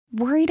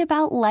Worried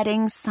about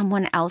letting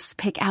someone else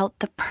pick out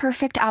the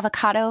perfect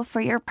avocado for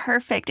your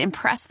perfect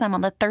impress them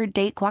on the third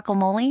date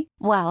guacamole?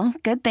 Well,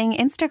 good thing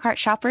Instacart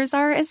shoppers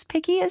are as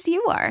picky as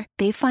you are.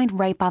 They find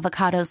ripe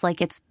avocados like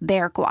it's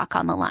their guac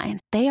on the line.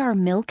 They are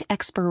milk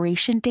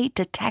expiration date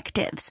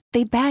detectives.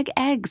 They bag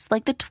eggs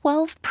like the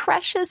 12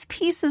 precious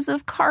pieces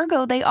of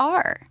cargo they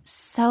are.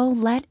 So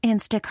let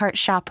Instacart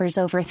shoppers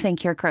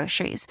overthink your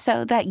groceries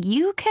so that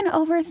you can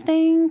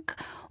overthink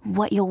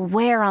what you'll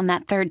wear on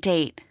that third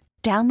date.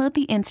 Download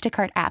the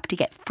Instacart app to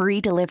get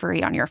free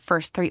delivery on your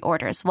first 3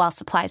 orders while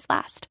supplies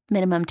last.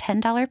 Minimum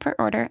 $10 per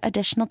order.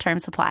 Additional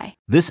terms apply.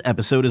 This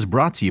episode is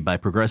brought to you by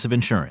Progressive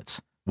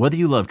Insurance. Whether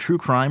you love true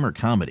crime or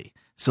comedy,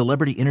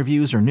 celebrity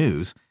interviews or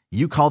news,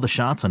 you call the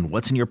shots on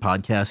what's in your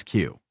podcast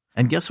queue.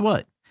 And guess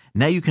what?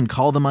 Now you can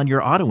call them on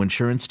your auto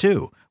insurance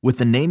too with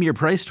the Name Your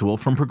Price tool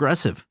from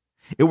Progressive.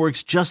 It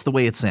works just the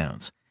way it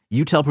sounds.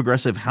 You tell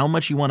Progressive how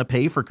much you want to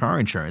pay for car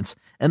insurance,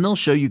 and they'll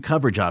show you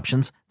coverage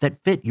options that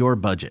fit your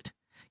budget.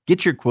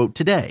 Get your quote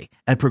today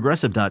at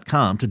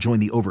Progressive.com to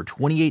join the over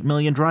 28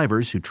 million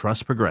drivers who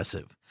trust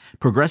Progressive.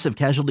 Progressive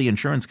Casualty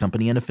Insurance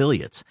Company and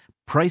Affiliates.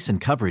 Price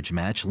and coverage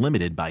match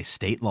limited by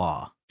state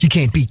law. You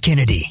can't beat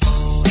Kennedy.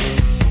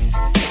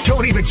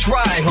 Don't even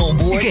try,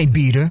 homeboy. You can't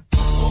beat her.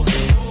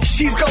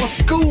 She's gonna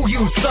school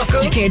you,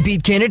 sucker. You can't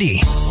beat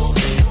Kennedy.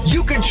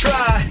 You can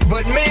try,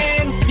 but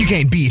man, You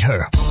can't beat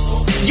her.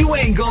 you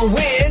ain't gonna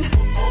win.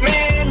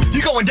 Man,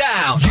 you're going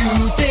down.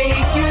 You think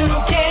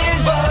you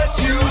can, but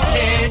you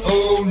can't.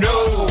 Oh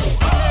no.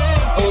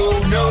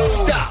 Oh no.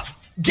 Stop.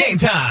 Game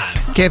time.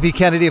 Can't Be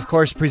Kennedy, of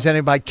course,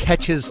 presented by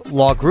Catches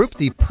Law Group,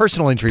 the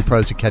personal injury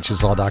pros at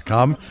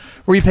catcheslaw.com,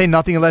 where you pay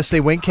nothing unless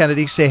they win.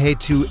 Kennedy, say hey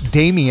to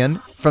Damien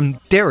from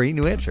Derry,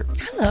 New Hampshire.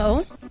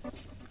 Hello.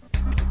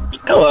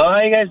 Hello,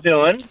 how you guys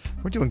doing?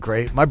 We're doing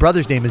great. My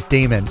brother's name is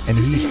Damon, and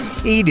he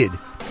hated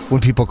when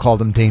people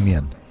called him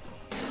Damien.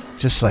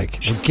 Just like,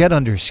 would get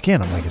under his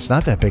skin. I'm like, it's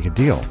not that big a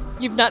deal.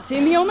 You've not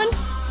seen The Omen?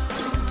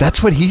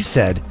 That's what he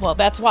said. Well,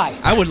 that's why.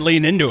 I would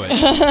lean into it.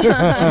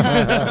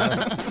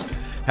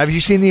 Have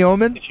you seen The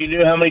Omen? If you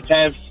knew how many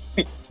times,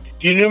 if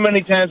you knew how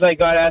many times I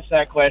got asked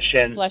that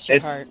question, Bless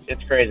your heart.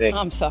 It's crazy.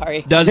 I'm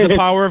sorry. Does the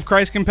power of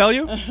Christ compel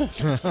you?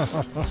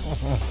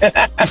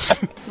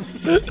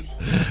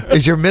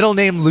 Is your middle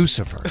name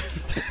Lucifer?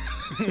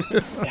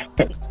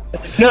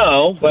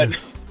 No, but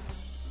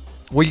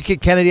Will you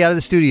kick Kennedy out of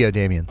the studio,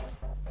 Damien?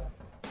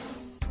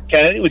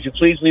 Kennedy, would you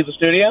please leave the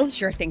studio?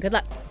 Sure thing. Good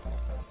luck.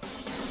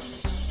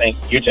 Thank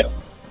you too.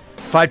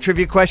 5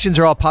 trivia questions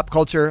are all pop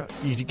culture.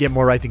 You get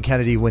more right than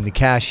Kennedy, win the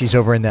cash. He's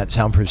over in that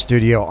soundproof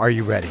studio. Are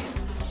you ready?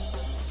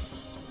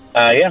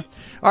 Yeah.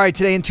 All right,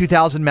 today in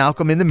 2000,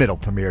 Malcolm in the Middle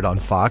premiered on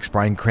Fox.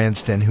 Bryan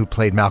Cranston, who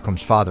played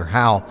Malcolm's father,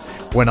 Hal,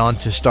 went on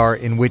to star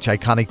in which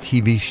iconic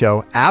TV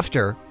show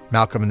after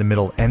Malcolm in the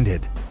Middle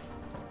ended?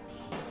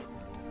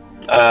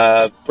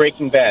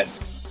 Breaking Bad.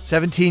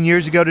 17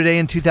 years ago today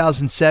in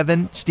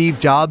 2007, Steve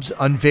Jobs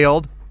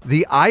unveiled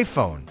the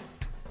iPhone.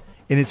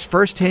 In its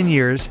first 10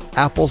 years,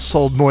 Apple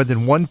sold more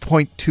than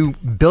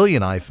 1.2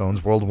 billion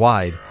iPhones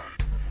worldwide.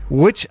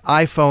 Which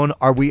iPhone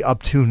are we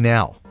up to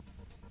now?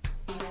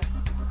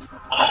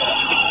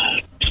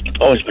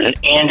 Always been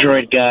an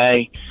Android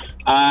guy.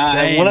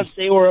 I want to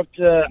say we're up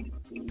to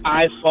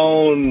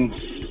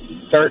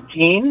iPhone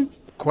 13.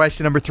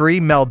 Question number 3,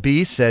 Mel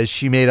B says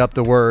she made up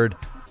the word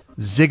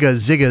zigga,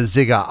 zigga,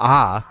 zigga,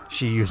 ah,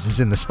 she uses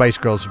in the Spice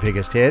Girls'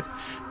 biggest hit.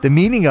 The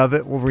meaning of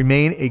it will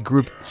remain a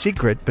group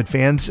secret, but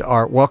fans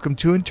are welcome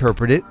to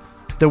interpret it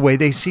the way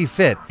they see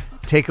fit.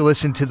 Take a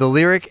listen to the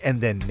lyric and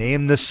then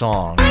name the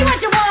song.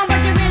 What you want,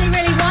 what you really,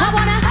 really want. I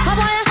wanna,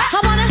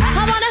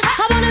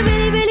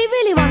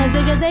 really wanna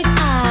zigga, zig,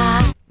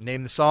 ah.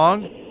 Name the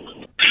song.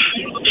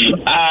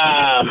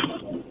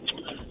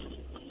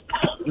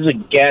 This is a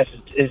guess.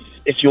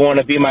 If You Want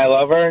to Be My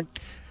Lover.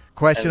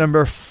 Question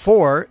number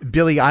 4.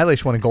 Billie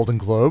Eilish won a Golden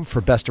Globe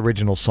for Best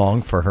Original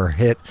Song for her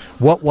hit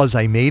What Was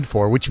I Made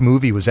For? Which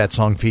movie was that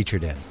song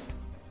featured in?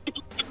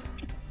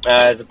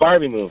 The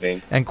Barbie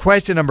movie. And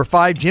question number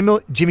 5.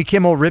 Jimmy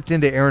Kimmel ripped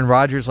into Aaron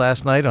Rodgers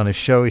last night on his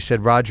show. He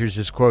said Rodgers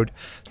is, quote,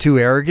 too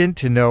arrogant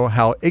to know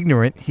how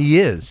ignorant he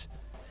is,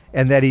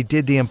 and that he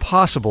did the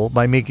impossible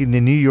by making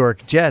the New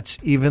York Jets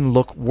even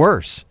look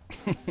worse.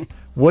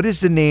 What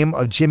is the name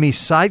of Jimmy's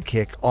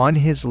sidekick on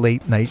his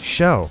late night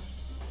show?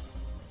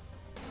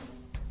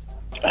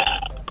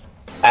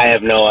 I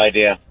have no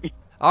idea.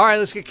 All right,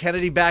 let's get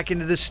Kennedy back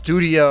into the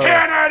studio.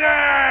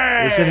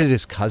 Kennedy! Isn't it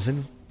his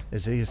cousin?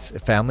 Is it his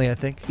family, I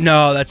think?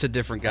 No, that's a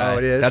different guy. Oh,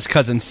 it is? That's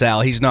Cousin Sal.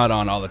 He's not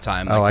on all the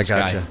time. Like I this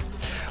gotcha. guy.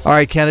 All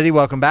right, Kennedy,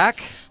 welcome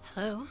back.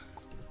 Hello.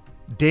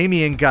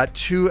 Damien got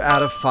 2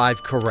 out of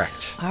 5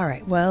 correct. All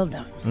right. Well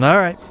done. All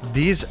right.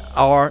 These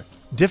are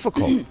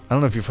difficult. I don't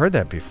know if you've heard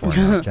that before.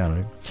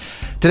 Kennedy.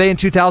 Today in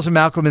 2000,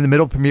 Malcolm in the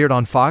Middle premiered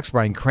on Fox.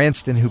 Bryan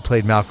Cranston, who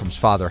played Malcolm's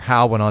father,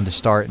 Hal, went on to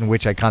star in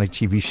which iconic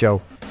TV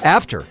show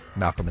after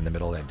Malcolm in the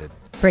Middle ended?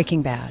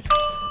 Breaking Bad.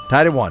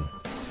 Tied at 1.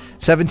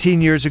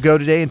 17 years ago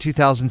today in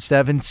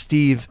 2007,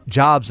 Steve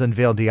Jobs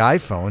unveiled the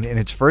iPhone. In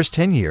its first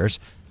 10 years,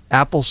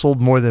 Apple sold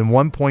more than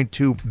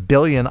 1.2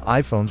 billion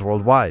iPhones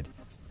worldwide.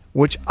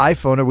 Which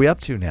iPhone are we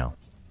up to now?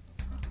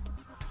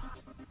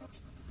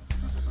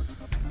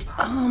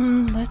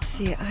 Let's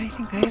see. I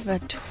think I have a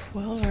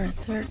 12 or a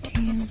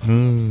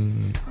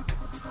 13.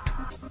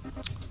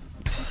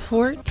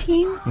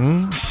 14?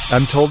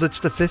 I'm told it's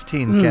the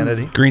 15,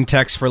 Kennedy. Green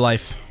text for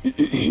life.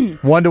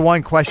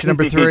 1-1. Question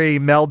number 3.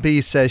 Mel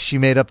B says she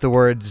made up the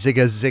word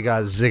zigga,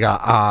 zigga, zigga,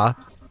 ah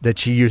that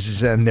she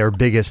uses in their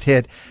biggest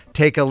hit.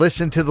 Take a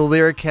listen to the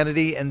lyric,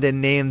 Kennedy, and then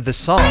name the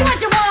song.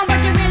 What you want,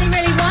 what you really,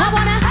 really want. I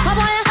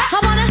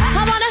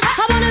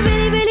wanna,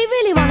 really, really,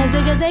 really wanna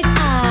zig a zig,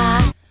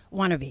 ah.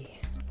 Wannabe.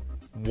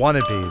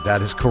 Wannabe.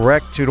 That is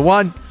correct.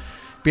 2-1.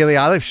 Billie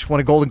Eilish won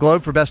a Golden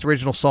Globe for Best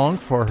Original Song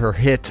for her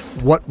hit,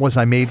 What Was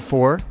I Made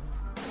For?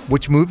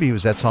 Which movie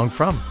was that song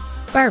from?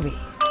 Barbie.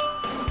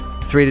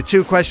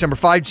 3-2. Question number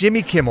 5.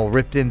 Jimmy Kimmel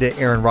ripped into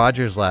Aaron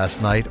Rodgers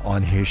last night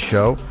on his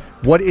show.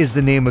 What is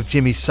the name of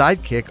Jimmy's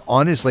sidekick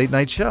on his late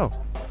night show?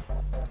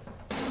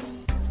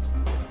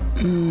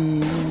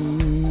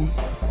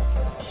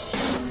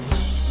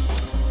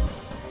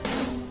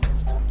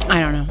 I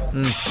don't know.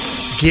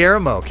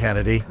 Guillermo,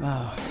 Kennedy.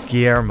 Oh.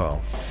 Guillermo.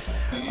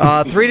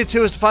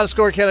 3-2 is the final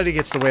score. Kennedy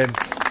gets the win.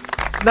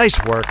 Nice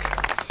work.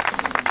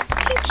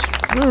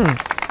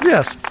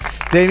 Yes.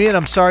 Damien,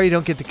 I'm sorry you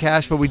don't get the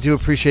cash, but we do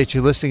appreciate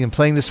you listening and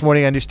playing this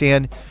morning. I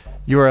understand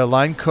you are a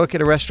line cook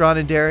at a restaurant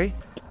in Derry?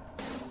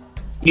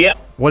 Yep.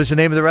 What is the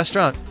name of the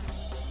restaurant?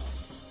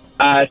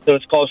 So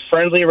it's called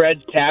Friendly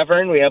Red's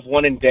Tavern. We have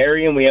one in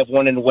Derry and we have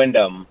one in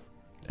Wyndham.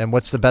 And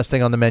what's the best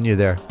thing on the menu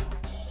there?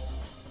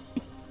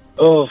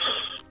 Oh,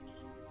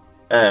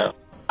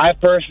 I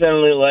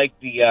personally like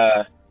we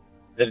have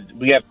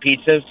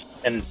pizzas,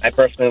 and I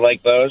personally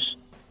like those.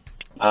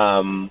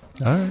 All right.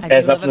 It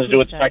has nothing to do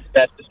with the fact that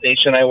that's the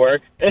station I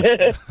work.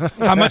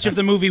 How much of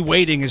the movie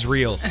Waiting is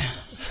real?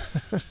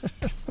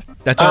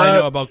 That's all I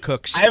know about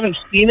cooks. I haven't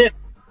seen it.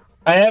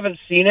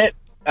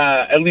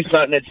 At least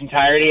not in its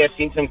entirety. I've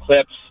seen some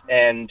clips,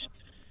 and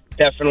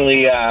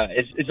definitely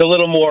it's a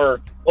little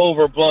more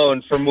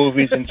overblown for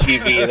movies and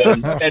TV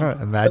than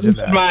Imagine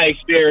that. my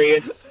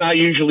experience. It's not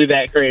usually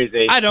that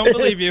crazy. I don't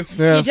believe you.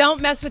 Yeah. You don't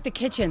mess with the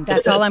kitchen.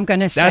 That's all I'm going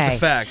to say. That's a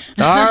fact.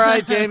 All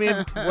right,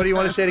 Damien. What do you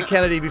want to say to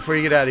Kennedy before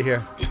you get out of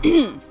here?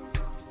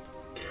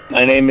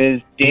 My name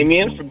is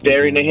Damien from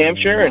Derry, New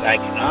Hampshire, and I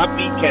cannot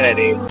beat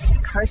Kennedy.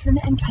 Carson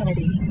and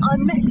Kennedy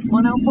on Mix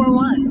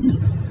 104.1.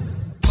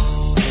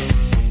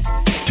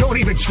 Don't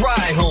even try,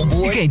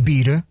 homeboy. You can't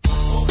beat her.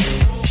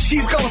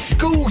 She's gonna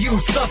school you,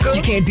 sucker.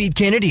 You can't beat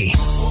Kennedy.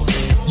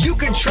 You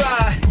can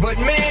try, but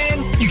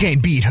man, You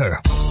can't beat her.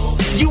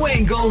 you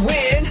ain't gonna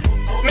win.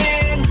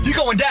 Man, you're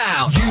going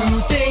down.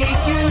 You think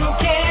you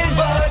can,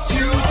 but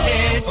you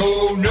can't.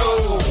 Oh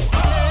no.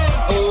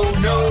 Oh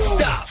no.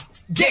 Stop.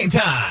 Game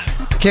time.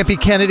 Can't Be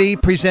Kennedy,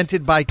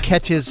 presented by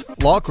Catches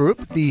Law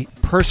Group, the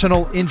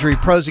personal injury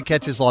pros at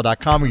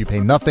catcheslaw.com, where you pay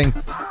nothing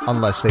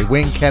unless they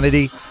win.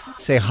 Kennedy,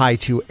 say hi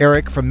to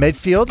Eric from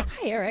Medfield.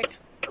 Hi, Eric.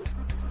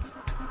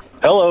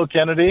 Hello,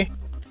 Kennedy.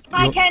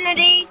 Hi,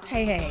 Kennedy.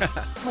 Hey.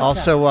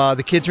 Also,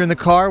 the kids are in the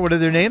car. What are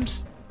their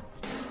names?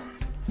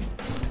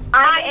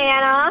 Hi,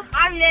 Anna.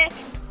 I'm Nick.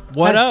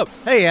 What up?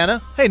 Hey,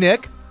 Anna. Hey,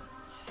 Nick.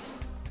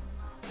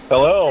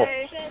 Hello.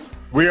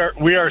 We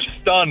are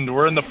stunned.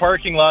 We're in the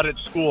parking lot at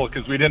school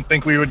because we didn't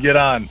think we would get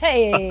on.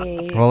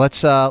 Hey. Well,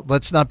 let's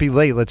not be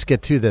late. Let's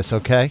get to this,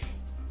 okay?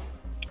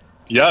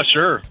 Yeah,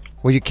 sure.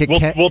 Will you kick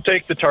We'll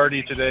take the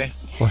tardy today.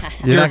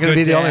 You're not going to a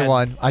be good the only dad.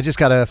 one. I just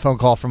got a phone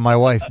call from my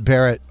wife.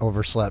 Barrett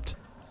overslept,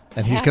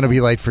 and he's going to be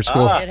late for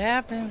school. It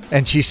happened.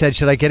 And she said,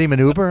 should I get him an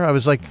Uber? I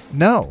was like,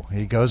 no.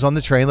 He goes on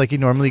the train like he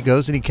normally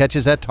goes, and he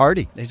catches that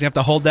tardy. He's going to have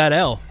to hold that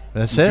L.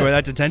 That's Enjoy it.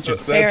 that detention.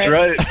 That's Barrett,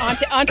 right.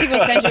 Auntie will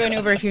send you an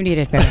Uber if you need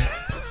it, Barrett.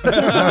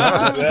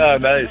 Yeah,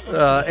 nice.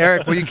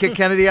 Eric, will you kick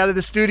Kennedy out of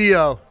the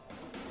studio?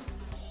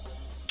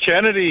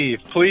 Kennedy,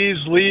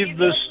 please leave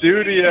the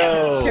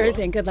studio. Sure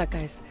thing. Good luck,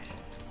 guys.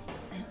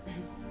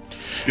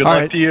 Good All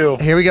luck right, to you.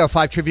 Here we go.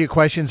 5 trivia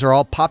questions are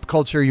all pop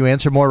culture. You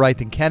answer more right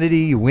than Kennedy,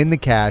 you win the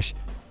cash.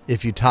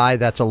 If you tie,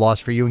 that's a loss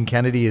for you, and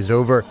Kennedy is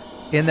over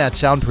in that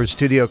soundproof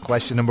studio.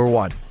 Question number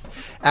 1.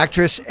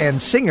 Actress and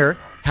singer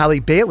Halle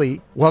Bailey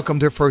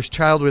welcomed her first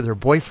child with her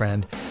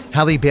boyfriend.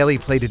 Halle Bailey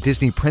played a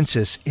Disney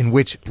princess in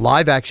which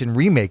live-action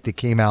remake that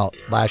came out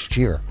last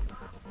year?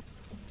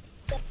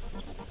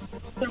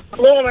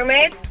 Little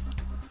Mermaid.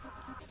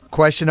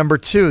 Question number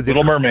 2.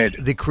 Little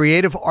Mermaid. The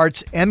Creative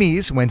Arts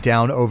Emmys went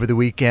down over the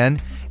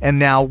weekend, and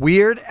now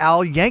Weird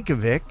Al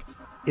Yankovic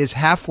is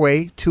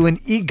halfway to an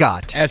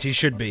EGOT. As he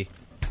should be.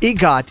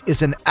 EGOT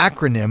is an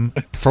acronym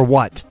for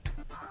what?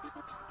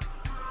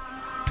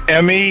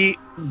 Emmy,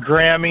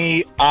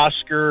 Grammy,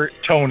 Oscar,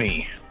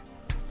 Tony.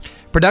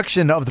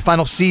 Production of the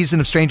final season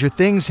of Stranger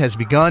Things has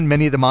begun.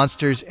 Many of the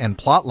monsters and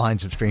plot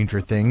lines of Stranger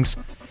Things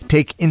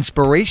take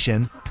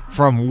inspiration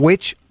from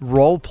which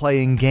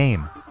role-playing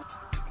game?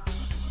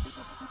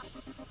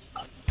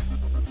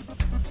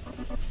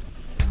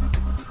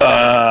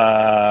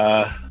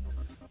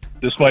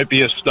 This might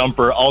be a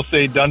stumper. I'll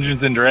say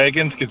Dungeons and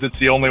Dragons because it's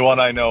the only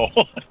one I know.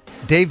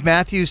 Dave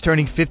Matthews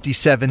turning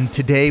 57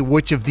 today.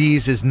 Which of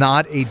these is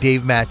not a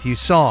Dave Matthews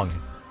song?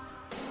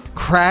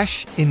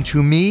 Crash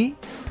Into Me,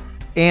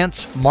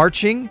 Ants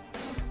Marching,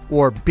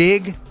 or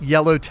Big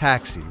Yellow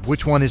Taxi?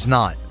 Which one is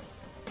not?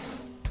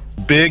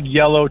 Big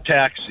Yellow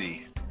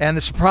Taxi. And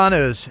The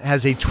Sopranos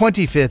has a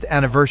 25th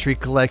anniversary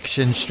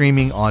collection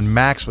streaming on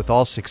Max with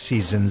all 6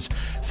 seasons,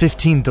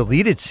 15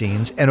 deleted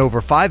scenes, and over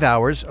 5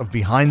 hours of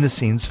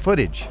behind-the-scenes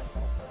footage.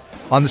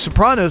 On The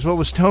Sopranos, what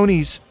was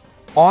Tony's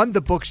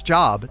on-the-books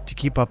job to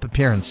keep up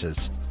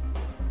appearances?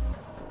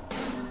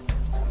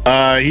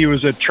 He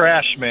was a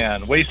trash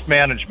man, waste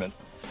management.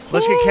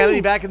 Let's get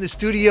Kennedy back in the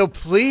studio,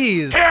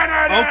 please.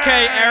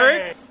 Okay,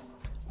 Eric.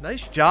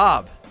 Nice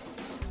job.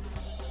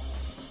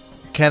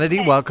 Kennedy,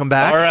 welcome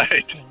back. All right.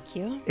 Thank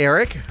you.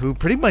 Eric, who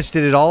pretty much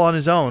did it all on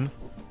his own,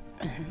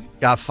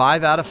 got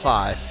 5 out of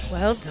 5.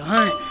 Well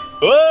done.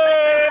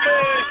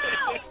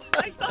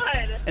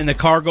 And the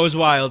car goes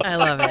wild. I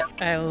love it.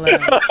 I love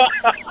it.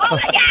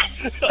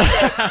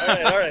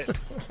 All right.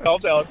 Calm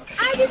down.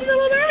 I did the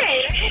Little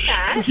Mermaid. I get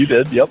that. You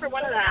did, yep. For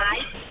one of the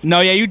eyes.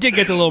 No, yeah, you did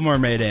get the Little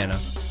Mermaid, Anna.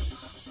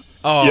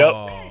 Oh.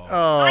 Yep.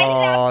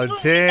 Oh,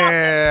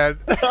 Dan.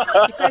 You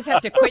guys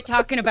have to quit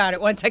talking about it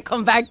once I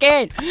come back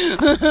in.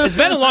 It's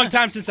been a long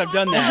time since I've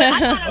done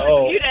that.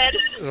 Oh. You did.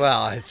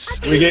 Well,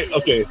 it's...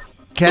 Okay.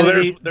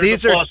 Kennedy, So there's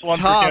these a are plus one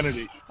for tough.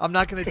 Kennedy. I'm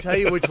not going to tell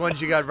you which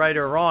ones you got right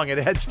or wrong. It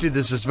adds to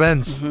the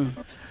suspense. Do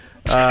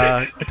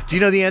you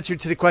know the answer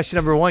to the question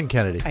number 1,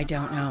 Kennedy? I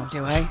don't know,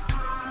 do I?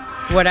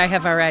 What I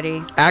have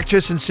already.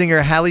 Actress and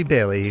singer Halle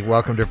Bailey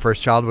welcomed her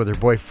first child with her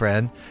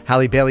boyfriend.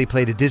 Halle Bailey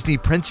played a Disney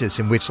princess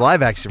in which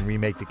live-action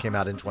remake that came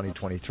out in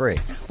 2023?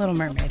 Little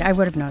Mermaid. I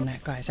would have known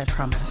that, guys. I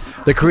promise.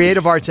 The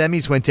Creative Arts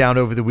Emmys went down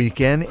over the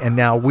weekend, and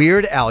now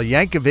Weird Al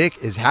Yankovic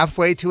is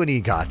halfway to an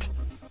EGOT.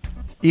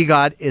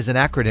 EGOT is an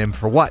acronym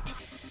for what?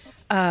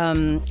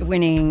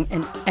 Winning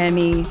an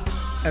Emmy,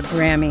 a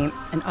Grammy,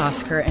 an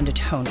Oscar, and a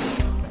Tony.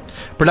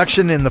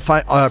 Production on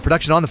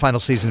the final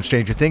season of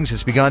Stranger Things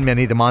has begun.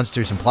 Many of the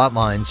monsters and plot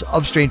lines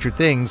of Stranger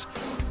Things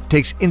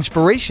takes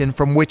inspiration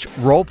from which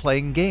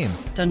role-playing game?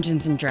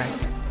 Dungeons and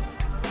Dragons.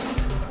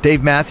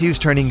 Dave Matthews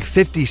turning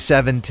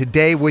 57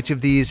 today. Which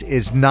of these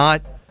is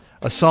not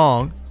a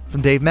song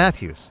from Dave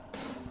Matthews?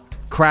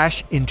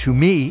 Crash Into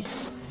Me,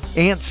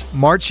 Ants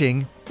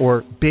Marching,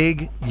 or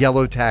Big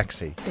Yellow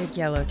Taxi? Big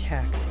Yellow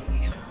Taxi.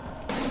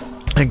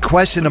 And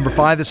question number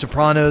 5, The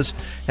Sopranos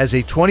has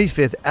a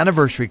 25th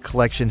anniversary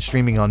collection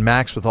streaming on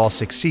Max with all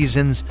 6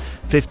 seasons,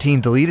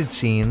 15 deleted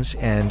scenes,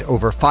 and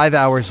over 5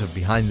 hours of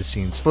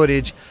behind-the-scenes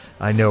footage.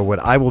 I know what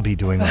I will be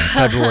doing on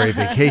February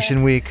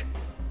vacation week.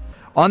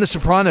 On The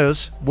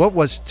Sopranos, what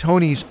was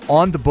Tony's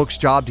on-the-books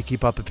job to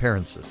keep up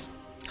appearances?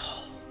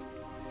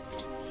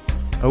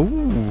 Oh.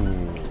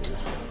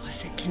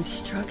 Was it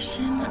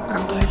construction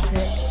or was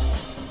it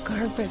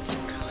garbage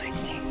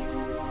collecting?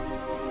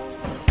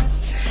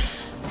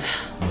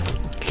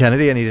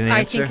 Kennedy, I need an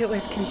answer. I think it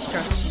was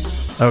construction.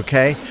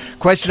 Okay.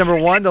 Question number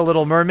 1, The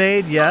Little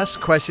Mermaid. Yes.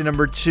 Question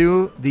number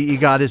 2, the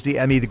EGOT is the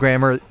Emmy, the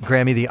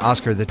Grammy, the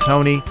Oscar, the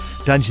Tony.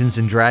 Dungeons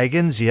and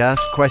Dragons.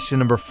 Yes. Question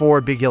number 4,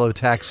 Big Yellow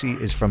Taxi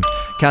is from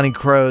Counting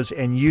Crows.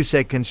 And you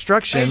said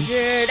construction. I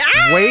did.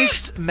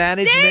 Waste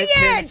management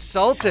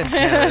consultant,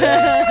 Kennedy.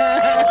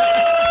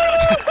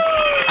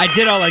 I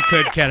did all I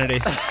could, Kennedy.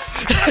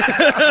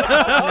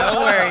 No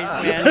worries,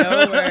 man.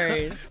 No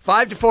worries.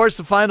 5-4 is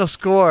the final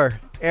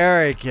score.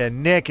 Eric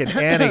and Nick and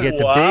Anna get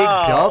the big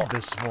dub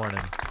this morning.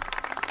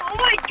 Oh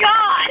my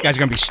God! You guys are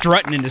going to be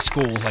strutting into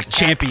school like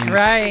champions.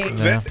 Right.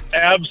 Yeah.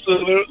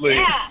 Absolutely.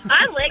 Yeah,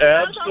 I like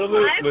those on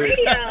live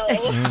radio.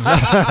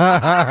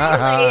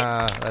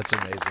 That's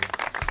amazing.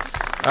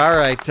 All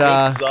right.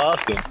 That's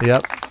awesome.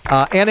 Yep.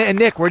 Anna and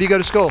Nick, where do you go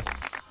to school?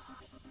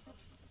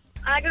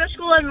 I go to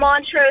school in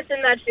Montrose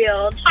in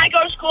Medfield. I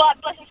go to school at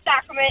Blessed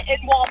Sacrament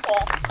in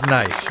Walpole.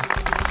 Nice.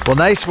 Well,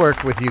 nice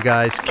work with you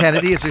guys.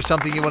 Kennedy, is there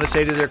something you want to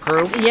say to their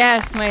crew?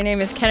 Yes, my name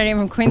is Kennedy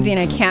from Quincy, and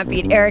I can't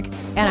beat Eric,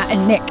 Anna,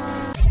 and Nick.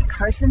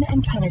 Carson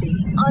and Kennedy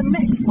on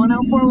Mix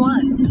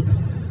 104.1.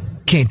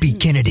 Can't beat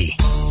Kennedy.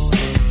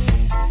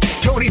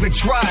 Don't even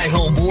try,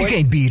 homeboy. You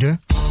can't beat her.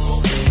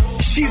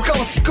 She's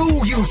gonna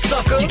school you,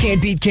 sucker. You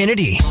can't beat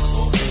Kennedy.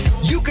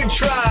 You can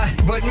try,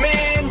 but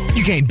man,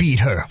 You can't beat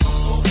her.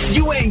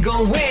 you ain't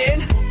gonna win.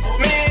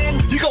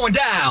 Man, you're going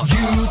down.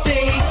 You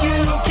think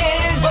you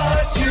can,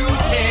 but you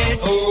can't.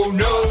 Oh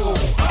no.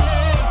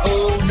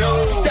 Oh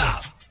no.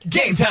 Stop.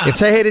 Game time. It's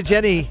Say Hey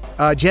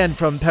to Jen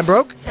from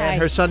Pembroke Hi.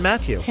 and her son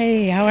Matthew.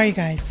 Hey, how are you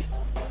guys?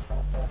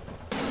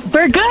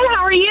 We're good.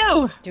 How are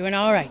you? Doing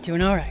all right.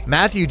 Doing all right.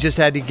 Matthew just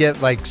had to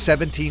get like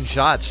 17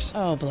 shots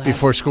Oh, bless.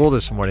 before school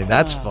this morning.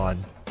 That's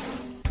fun.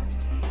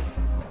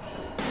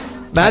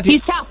 Matthew.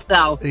 He's tough,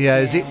 though. Yeah,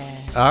 is he?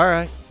 All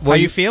right. How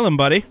you feeling,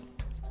 buddy?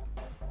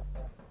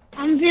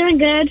 I'm feeling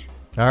good.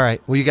 All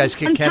right. Will you guys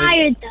kick I'm Kennedy?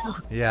 tired, though.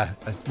 Yeah.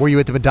 Were you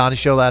at the Madonna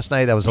show last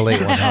night? That was a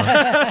late one,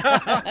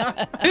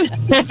 huh?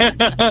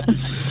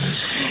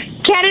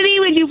 Kennedy,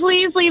 would you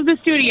please leave the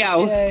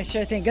studio?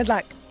 Sure thing. Good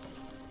luck.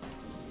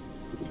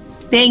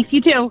 Thanks,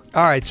 you too.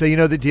 All right, so you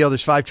know the deal.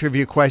 There's 5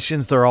 trivia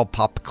questions. They're all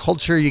pop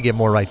culture. You get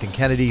more right than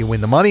Kennedy, you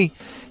win the money.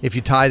 If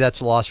you tie, that's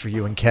a loss for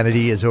you, and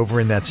Kennedy is over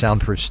in that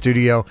soundproof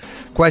studio.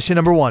 Question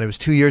number 1. It was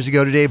 2 years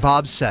ago today.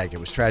 Bob Saget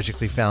was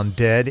tragically found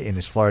dead in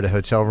his Florida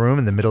hotel room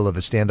in the middle of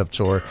a stand-up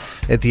tour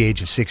at the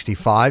age of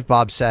 65.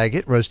 Bob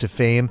Saget rose to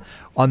fame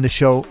on the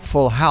show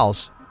Full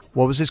House.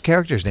 What was his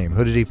character's name?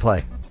 Who did he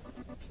play?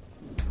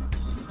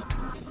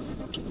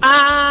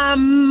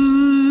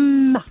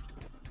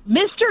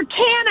 Mr.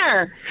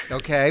 Tanner.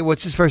 Okay,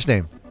 what's his first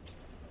name?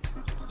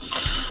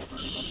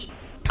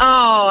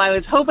 Oh, I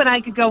was hoping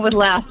I could go with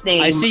last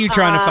name. I see you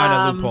trying to find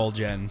a loophole,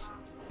 Jen.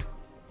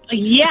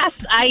 Yes,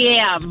 I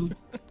am.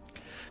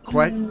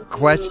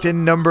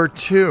 Question number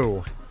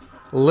 2.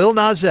 Lil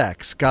Nas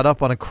X got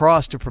up on a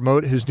cross to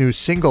promote his new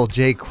single,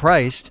 J.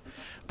 Christ,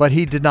 but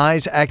he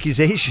denies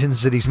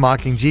accusations that he's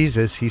mocking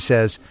Jesus. He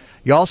says,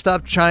 y'all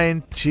stop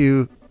trying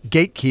to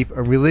gatekeep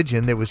a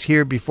religion that was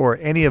here before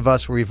any of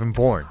us were even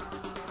born.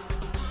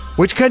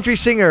 Which country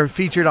singer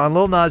featured on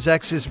Lil Nas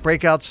X's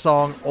breakout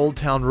song, Old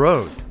Town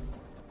Road?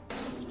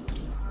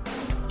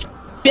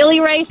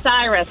 Billy Ray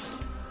Cyrus.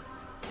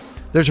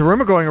 There's a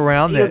rumor going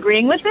around Are you that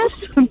agreeing with this?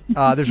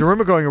 there's a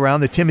rumor going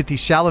around that Timothée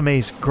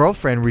Chalamet's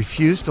girlfriend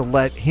refused to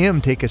let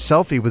him take a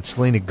selfie with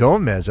Selena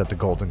Gomez at the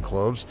Golden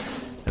Globes,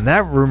 and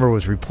that rumor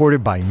was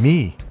reported by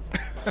me.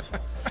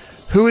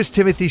 Who is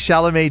Timothée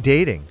Chalamet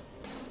dating?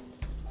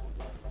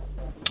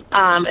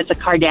 It's a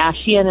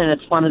Kardashian, and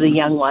it's one of the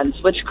young ones.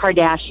 Which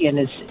Kardashian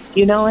is? Do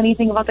you know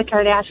anything about the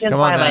Kardashians? Come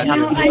on, Matt.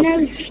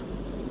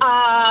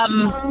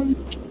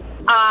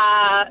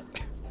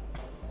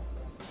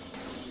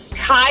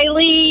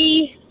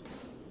 Kylie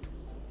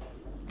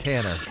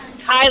Tanner.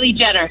 Kylie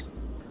Jenner.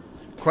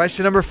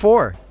 Question number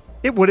 4.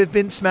 It would have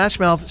been Smash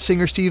Mouth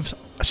singer Steve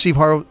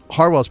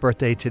Harwell's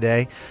birthday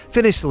today.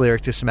 Finish the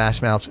lyric to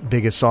Smash Mouth's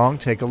biggest song.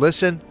 Take a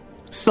listen.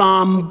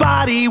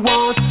 Somebody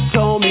once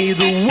told me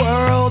the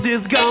world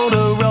is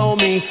gonna roll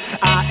me.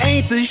 I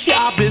ain't the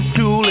sharpest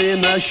tool in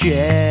the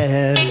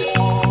shed.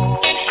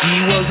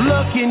 She was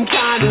looking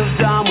kind of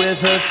dumb with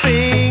her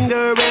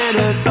finger and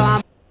her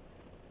thumb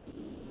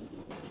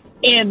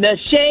in the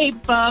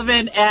shape of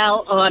an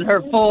L on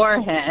her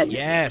forehead.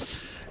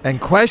 Yes.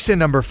 And question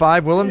number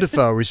 5, Willem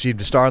Dafoe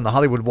received a star on the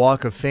Hollywood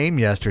Walk of Fame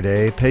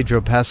yesterday.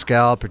 Pedro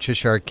Pascal,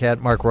 Patricia Arquette,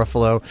 Mark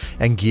Ruffalo,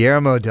 and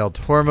Guillermo del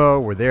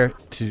Toro were there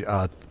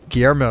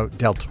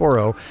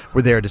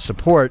to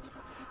support.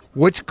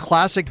 Which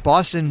classic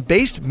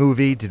Boston-based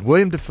movie did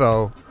William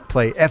Dafoe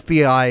play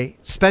FBI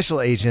Special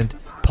Agent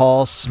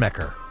Paul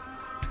Smecker?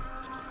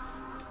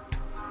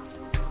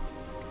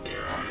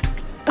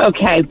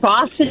 Okay,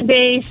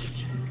 Boston-based.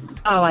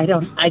 Oh, I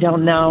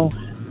don't know.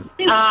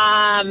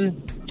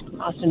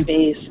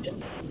 Boston-based.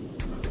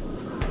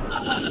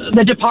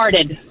 The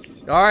Departed.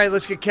 All right,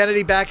 let's get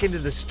Kennedy back into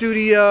the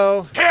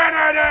studio.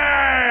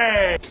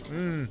 Kennedy!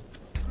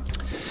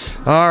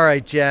 All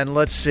right, Jen,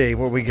 let's see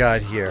what we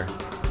got here.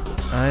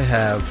 I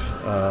have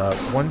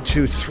 1,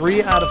 2,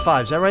 3 out of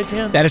 5. Is that right,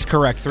 Dan? That is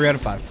correct. 3 out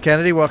of 5.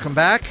 Kennedy, welcome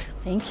back.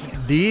 Thank you.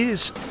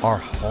 These are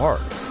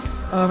hard.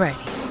 All right.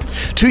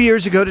 2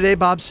 years ago today,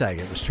 Bob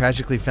Saget was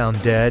tragically found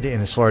dead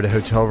in his Florida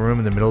hotel room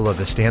in the middle of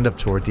a stand-up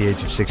tour at the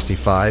age of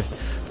 65.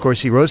 Of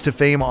course, he rose to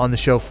fame on the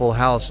show Full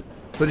House.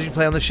 Who did you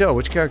play on the show?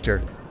 Which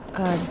character?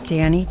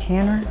 Danny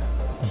Tanner.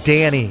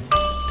 Danny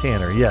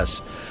Tanner,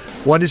 yes.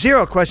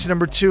 1-0. Question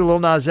number 2. Lil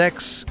Nas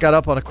X got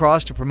up on a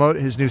cross to promote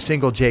his new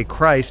single, J.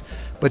 Christ,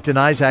 but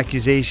denies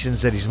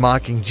accusations that he's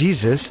mocking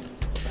Jesus.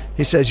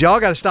 He says, y'all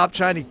got to stop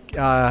trying to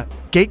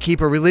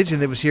gatekeep a religion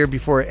that was here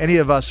before any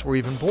of us were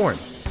even born.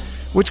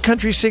 Which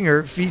country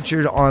singer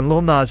featured on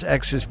Lil Nas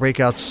X's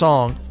breakout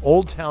song,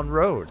 Old Town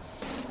Road?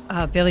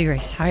 Billy Ray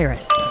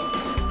Cyrus.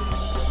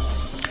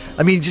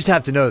 I mean, you just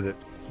have to know that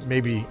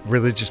maybe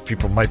religious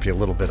people might be a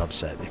little bit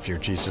upset if you're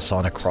Jesus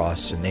on a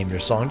cross and name your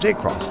song J.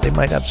 Cross. They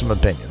might have some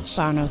opinions.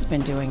 Bono's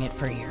been doing it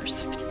for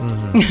years.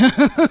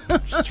 Mm-hmm.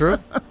 It's true.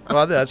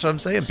 Well, that's what I'm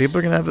saying. People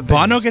are going to have opinions.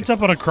 Bono gets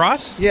up on a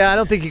cross? Yeah, I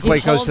don't think he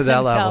quite goes to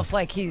that level. He holds himself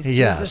like he's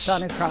Jesus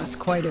on a cross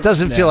quite a bit.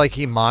 Doesn't feel like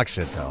he mocks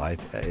it, though. I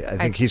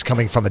think he's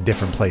coming from a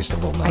different place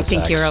than Lil Nas I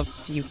think X.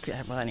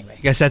 well, anyway.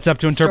 I guess that's up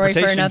to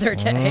interpretation. Story for another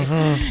day.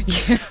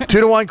 Mm-hmm.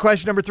 2-1.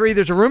 Question number 3.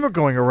 There's a rumor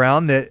going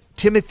around that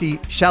Timothée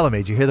Chalamet,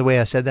 did you hear the way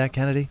I said that,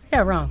 Kennedy?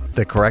 Yeah, wrong.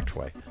 The correct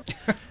way.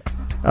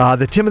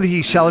 The Timothée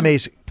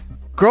Chalamet's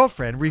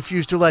girlfriend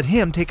refused to let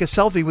him take a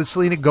selfie with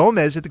Selena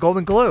Gomez at the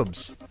Golden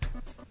Globes.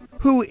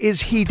 Who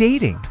is he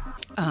dating?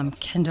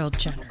 Kendall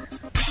Jenner.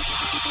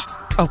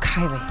 Oh,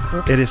 Kylie.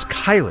 Whoops. It is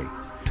Kylie.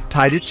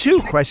 Tied at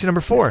 2. Question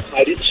number 4.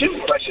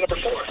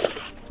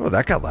 Oh,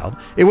 that got loud.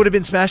 It would have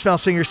been Smash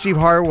Mouth singer Steve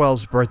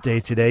Harwell's birthday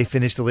today.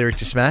 Finished the lyric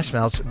to Smash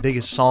Mouth's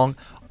biggest song,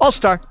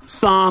 All-Star.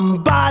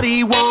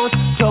 Somebody once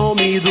told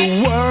me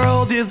the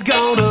world is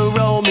gonna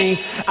roll me.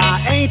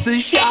 I ain't the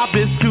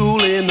sharpest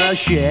tool in the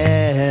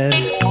shed.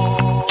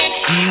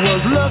 She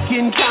was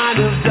looking kind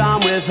of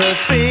dumb with her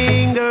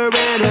finger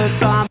and her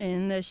thumb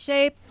in the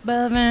shape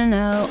of an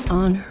L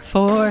on her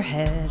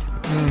forehead.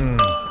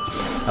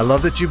 I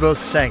love that you both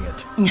sang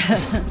it.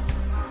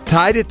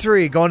 Tied at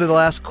 3. Going to the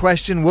last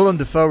question. Willem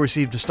Dafoe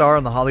received a star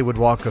on the Hollywood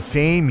Walk of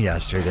Fame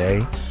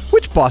yesterday.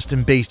 Which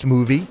Boston-based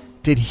movie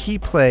did he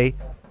play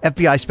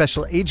FBI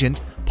Special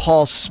Agent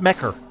Paul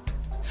Smecker?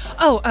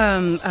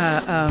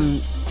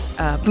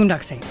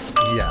 Boondock Saints.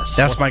 Yes.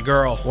 That's my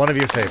girl. One of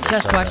your favorites.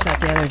 Just watched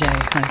that the other day.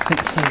 I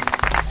couldn't sleep.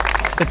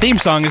 The theme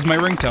song is my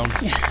ringtone.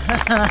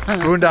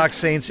 Boondock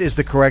Saints is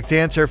the correct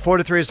answer.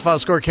 4-3 is the final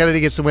score.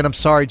 Kennedy gets the win. I'm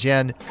sorry,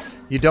 Jen.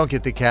 You don't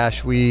get the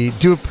cash. We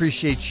do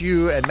appreciate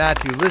you and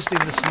Matthew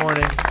listening this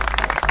morning.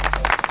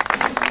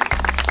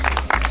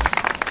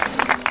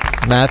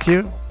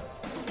 Matthew?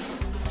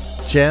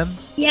 Jen?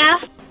 Yeah.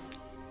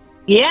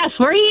 Yes,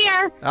 we're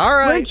here. All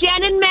right. We're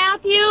Jen and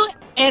Matthew,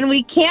 and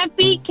we can't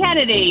beat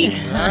Kennedy.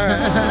 All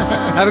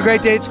right. Have a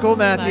great day at school,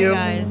 Matthew.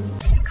 Bye, guys.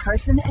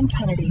 Carson and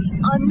Kennedy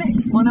on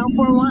Mix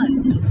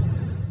 104.1.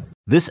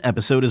 This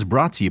episode is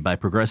brought to you by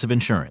Progressive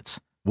Insurance.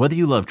 Whether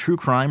you love true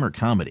crime or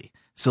comedy,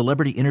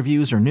 celebrity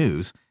interviews or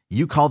news,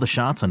 you call the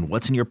shots on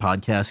what's in your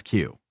podcast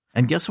queue.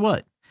 And guess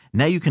what?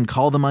 Now you can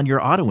call them on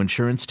your auto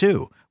insurance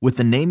too with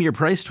the Name Your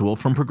Price tool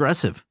from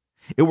Progressive.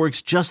 It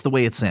works just the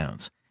way it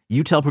sounds.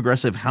 You tell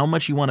Progressive how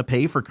much you want to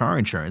pay for car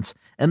insurance,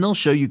 and they'll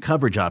show you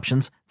coverage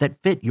options that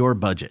fit your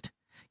budget.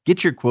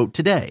 Get your quote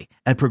today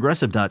at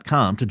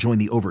Progressive.com to join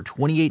the over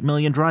 28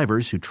 million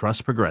drivers who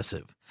trust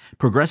Progressive.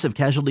 Progressive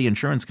Casualty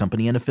Insurance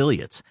Company and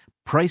Affiliates.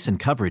 Price and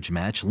coverage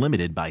match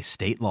limited by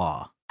state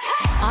law.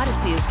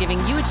 Odyssey is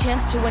giving you a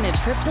chance to win a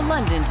trip to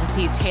London to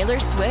see Taylor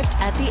Swift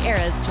at the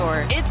Eras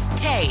Tour. It's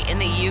Tay in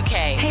the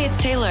UK. Hey,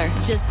 it's Taylor.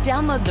 Just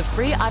download the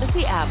free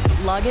Odyssey app,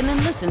 log in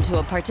and listen to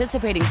a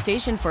participating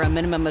station for a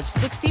minimum of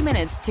 60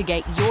 minutes to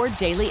get your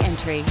daily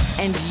entry.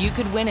 And you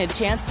could win a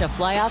chance to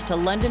fly off to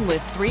London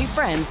with 3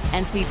 friends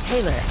and see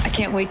Taylor. I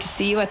can't wait to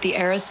see you at the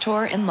Eras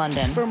Tour in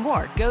London. For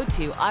more, go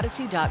to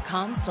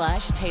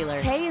odyssey.com/Taylor.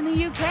 Tay in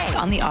the UK. It's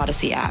on the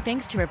Odyssey app.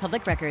 Thanks to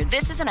Republic Records.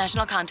 This is a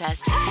national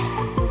contest.